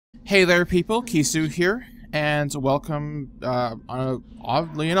Hey there people, Kiisu here, and welcome,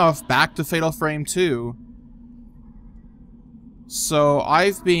 oddly enough, back to Fatal Frame 2. So,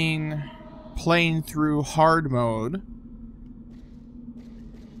 I've been playing through hard mode,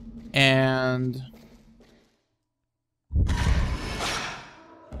 and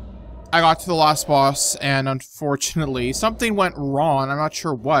I got to the last boss, and unfortunately, something went wrong. I'm not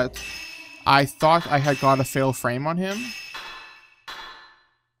sure what. I thought I had got a fatal frame on him,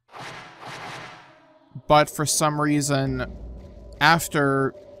 but for some reason, when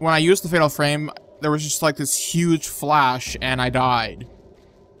I used the fatal frame, there was just like this huge flash and I died.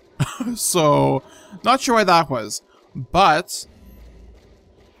 So, not sure why that was. But,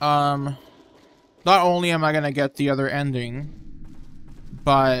 not only am I gonna get the other ending,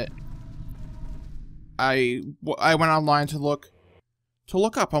 but I went online to look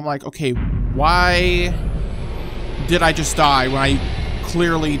up. I'm like, okay, why did I just die when I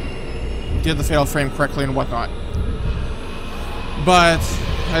clearly did the fatal frame correctly and whatnot? But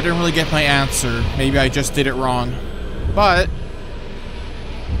I didn't really get my answer. Maybe I just did it wrong. But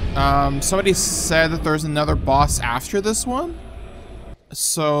somebody said that there's another boss after this one.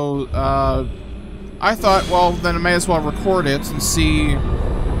 So I thought, well, then I may as well record it and see,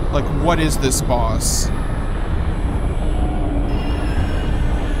 like, what is this boss?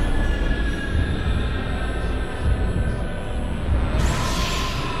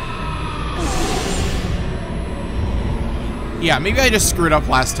 Yeah, maybe I just screwed up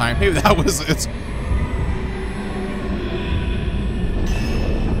last time. Maybe that was it.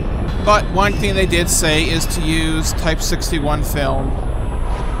 But one thing they did say is to use Type 61 film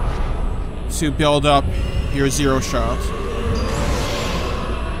to build up your zero shot.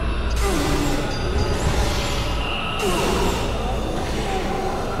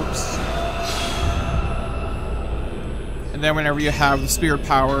 Oops. And then whenever you have the spirit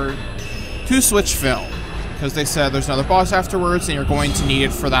power, to switch film. Because they said there's another boss afterwards, and you're going to need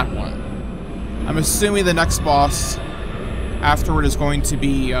it for that one. I'm assuming the next boss afterward is going to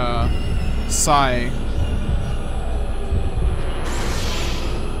be, Sai.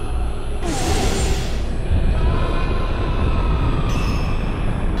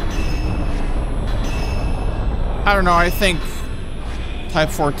 I don't know, I think Type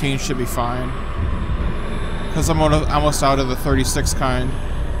 14 should be fine. Because I'm almost out of the 36 kind.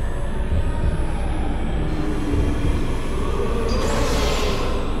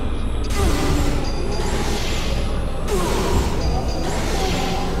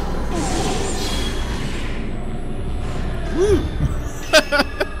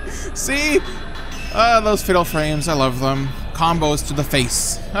 See? Those fatal frames, I love them. Combos to the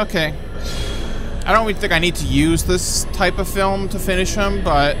face. Okay. I don't really think I need to use this type of film to finish him,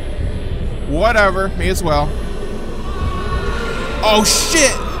 but whatever, may as well. Oh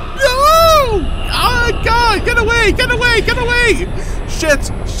shit! No! Oh god, get away, get away, get away!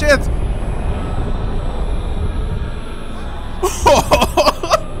 Shit, shit!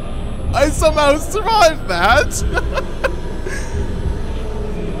 I somehow survived that!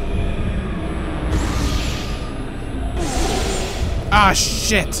 Ah,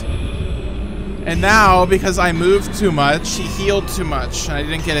 shit! And now, because I moved too much, he healed too much, and I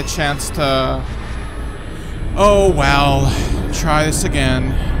didn't get a chance to... Oh, well. Try this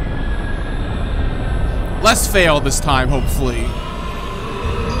again. Less fail this time, hopefully.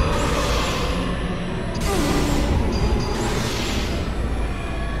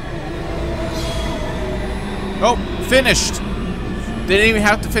 Oh, finished! Didn't even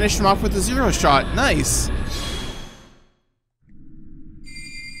have to finish him off with a zero shot. Nice!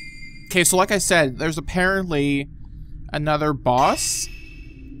 Okay, so like I said, there's apparently another boss.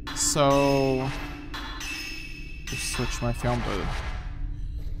 So just switch my film to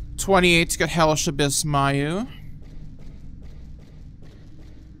 28 to get Hellish Abyss Mayu.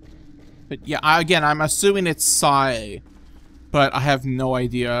 But yeah, again, I'm assuming it's Sai, but I have no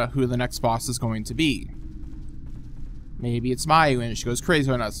idea who the next boss is going to be. Maybe it's Mayu and she goes crazy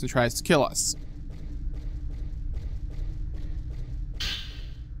on us and tries to kill us.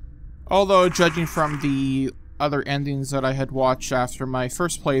 Although, judging from the other endings that I had watched after my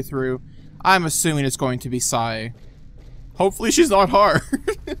first playthrough, I'm assuming it's going to be Sai. Hopefully she's not hard.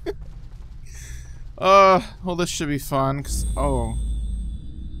 Well, this should be fun, 'cause, oh.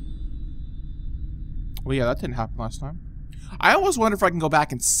 Well, yeah, that didn't happen last time. I almost wonder if I can go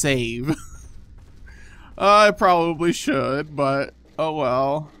back and save. I probably should, but, oh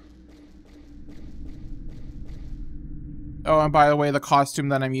well. Oh, and by the way, the costume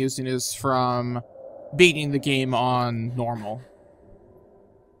that I'm using is from beating the game on normal.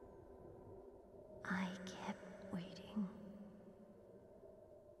 I kept waiting.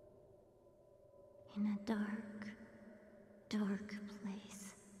 In a dark, dark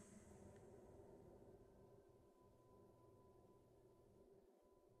place.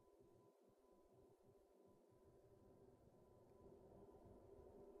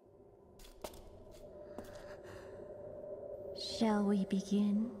 Shall we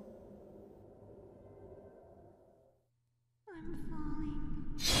begin? I'm falling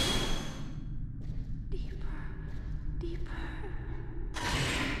deeper, deeper.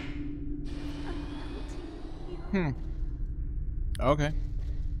 I'm melting you. Okay.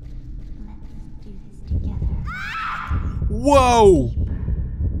 Let's do this together. Whoa!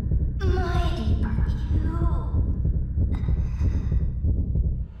 My deeper.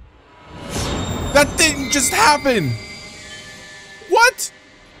 That didn't just happen! What?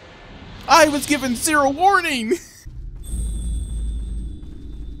 I was given 0 warning!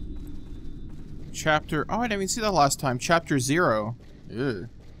 Chapter... Oh, I didn't even see that last time. Chapter 0. Ew.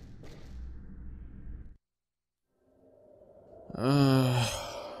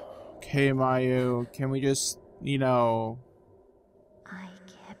 Okay, Mayu. Can we just, you know... I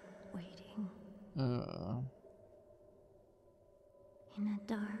kept waiting. In a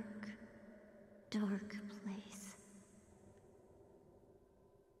dark, dark place.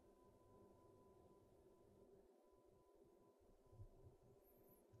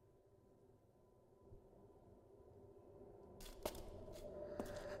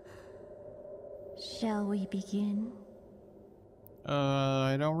 Shall we begin?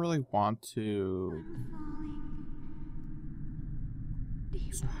 I don't really want to... I'm falling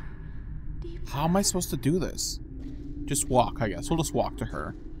deeper, deeper. How am I supposed to do this? Just walk, I guess. We'll just walk to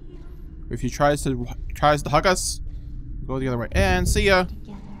her. If he tries to hug us, go the other way. And see ya!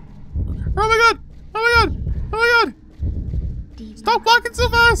 Together. Oh my god! Oh my god! Oh my god! Deeper. Stop walking so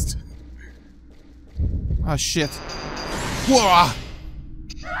fast! Ah, shit. Whoa!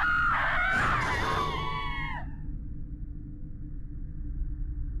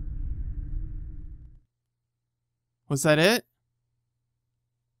 Was that it?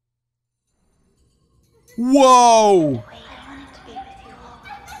 Whoa! I wanted to be with you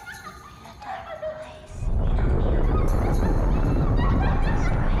always. In a dark place.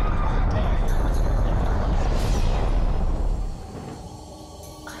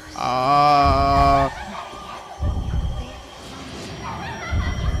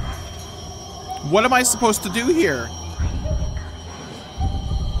 What am I supposed to do here?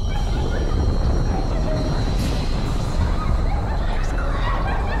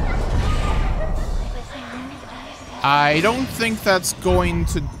 I don't think that's going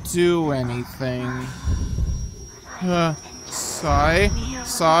to do anything. Sigh.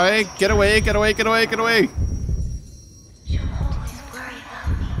 Sigh. Get away, get away, get away, get away. She'll always worry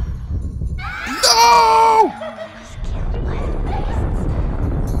about me. No! I was killed by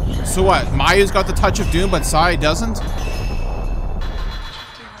the beasts. So what? Mayu's got the touch of doom, but Sai doesn't?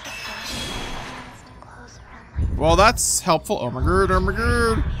 Well, that's helpful. Oh my god, oh my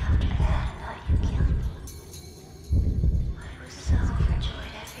god.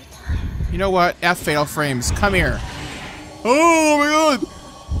 You know what? F fatal frames. Come here. Oh my god!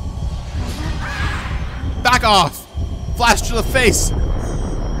 Back off! Flash to the face! She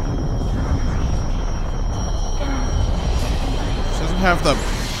doesn't have the...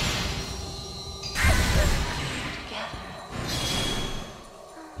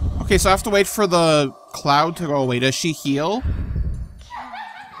 Okay, so I have to wait for the cloud to go away. Does she heal?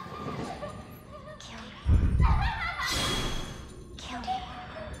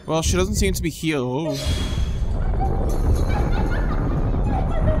 Well, she doesn't seem to be healed.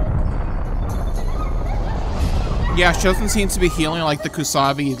 Yeah, she doesn't seem to be healing like the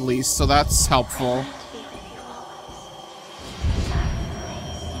Kusabi at least, so that's helpful.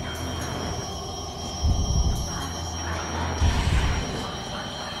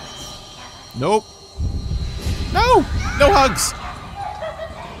 Nope. No! No hugs!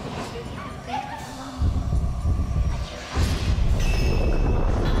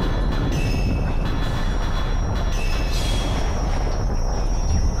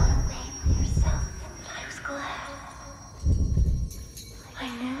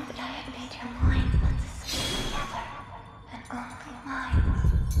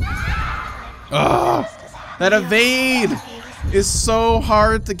 Ugh! That evade is so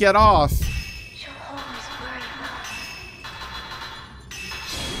hard to get off.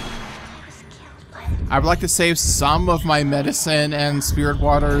 I would like to save some of my medicine and spirit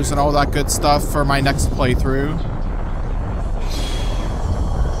waters and all that good stuff for my next playthrough.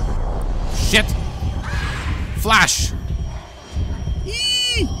 Shit! Flash!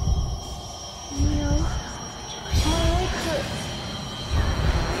 Eee!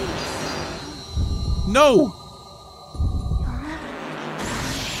 No!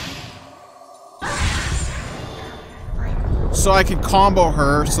 So I can combo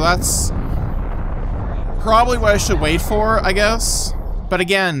her, so that's probably what I should wait for, I guess. But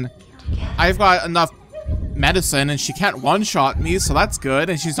again, I've got enough medicine and she can't one-shot me, so that's good.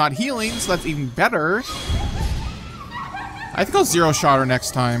 And she's not healing, so that's even better. I think I'll zero-shot her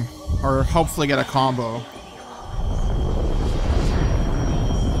next time. Or hopefully get a combo.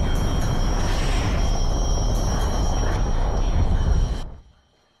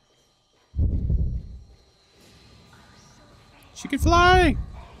 She can fly!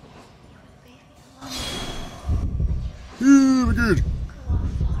 Oh my god.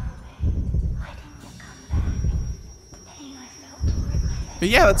 But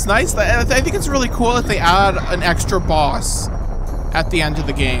yeah, that's nice. I think it's really cool that they add an extra boss at the end of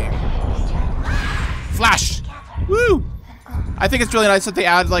the game. Flash! Woo! I think it's really nice that they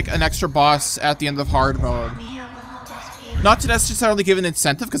add like an extra boss at the end of hard mode. Not to necessarily give an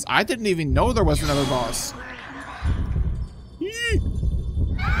incentive, because I didn't even know there was another boss. Yee.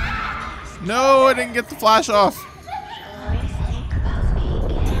 No, I didn't get the flash off.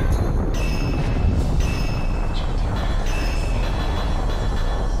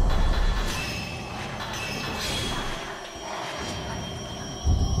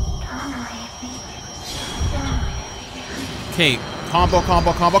 Okay, combo,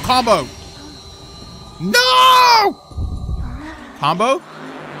 combo, combo, combo! No! Combo?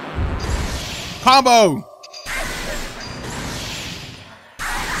 Combo!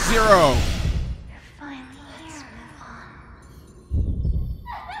 0.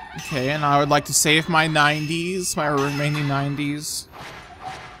 Okay, and I would like to save my 90s, my remaining 90s.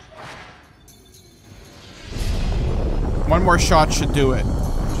 One more shot should do it.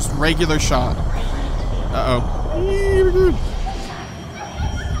 Just regular shot. Uh-oh.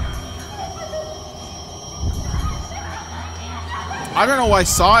 I don't know why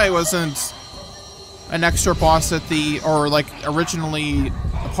Sai wasn't an extra boss at the, or like originally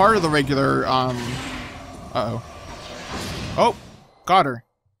a part of the regular, uh-oh. Oh, got her.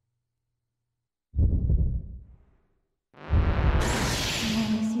 We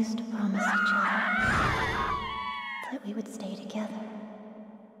always used to promise each other that we would stay together.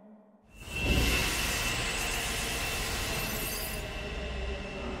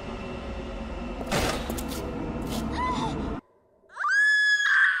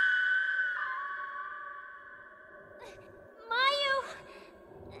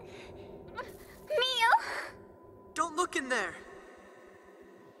 Look in there.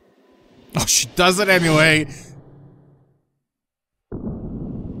 Oh, she does it anyway.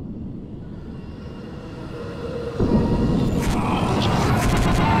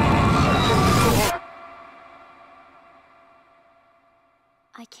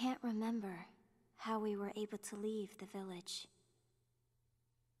 I can't remember how we were able to leave the village.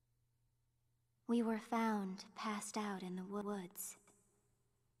 We were found passed out in the woods.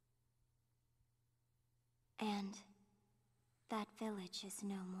 And that village is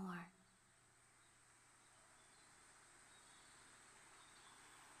no more.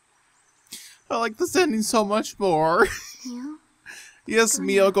 I like this ending so much more. Yes,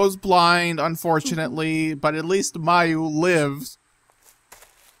 Mio goes blind, unfortunately, but at least Mayu lives.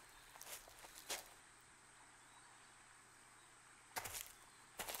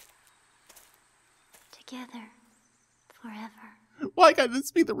 Together, forever. Why can't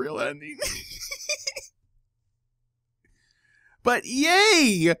this be the real ending? But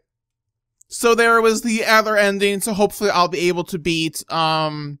yay! So there was the other ending, so hopefully I'll be able to beat,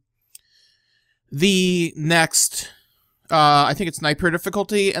 the next, I think it's Nightmare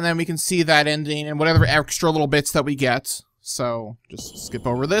difficulty, and then we can see that ending and whatever extra little bits that we get. So, just skip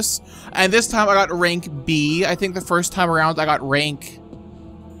over this. And this time I got rank B. I think the first time around I got rank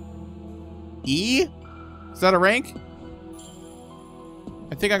E? Is that a rank?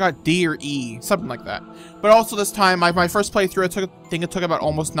 I think I got D or E, something like that. But also this time, my first playthrough, I think it took about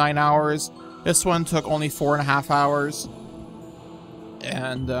almost 9 hours. This one took only 4.5 hours.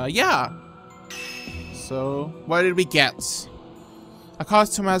 And, yeah. So, what did we get? A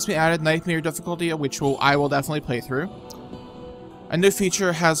costume has been added, Nightmare difficulty, which I will definitely play through. A new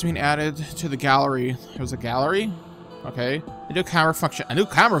feature has been added to the gallery. There's a gallery? Okay. A new camera function. A new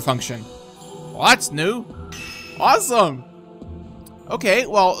camera function. Well, that's new. Awesome! Okay,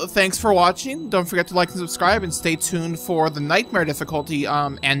 well, thanks for watching. Don't forget to like and subscribe, and stay tuned for the Nightmare difficulty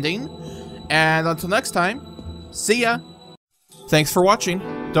ending. And until next time, see ya! Thanks for watching.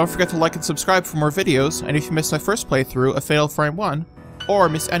 Don't forget to like and subscribe for more videos, and if you missed my first playthrough of Fatal Frame 1, or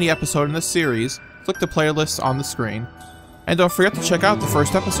miss any episode in this series, click the playlist on the screen. And don't forget to check out the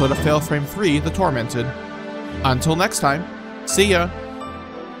first episode of Fatal Frame 3, The Tormented. Until next time, see ya!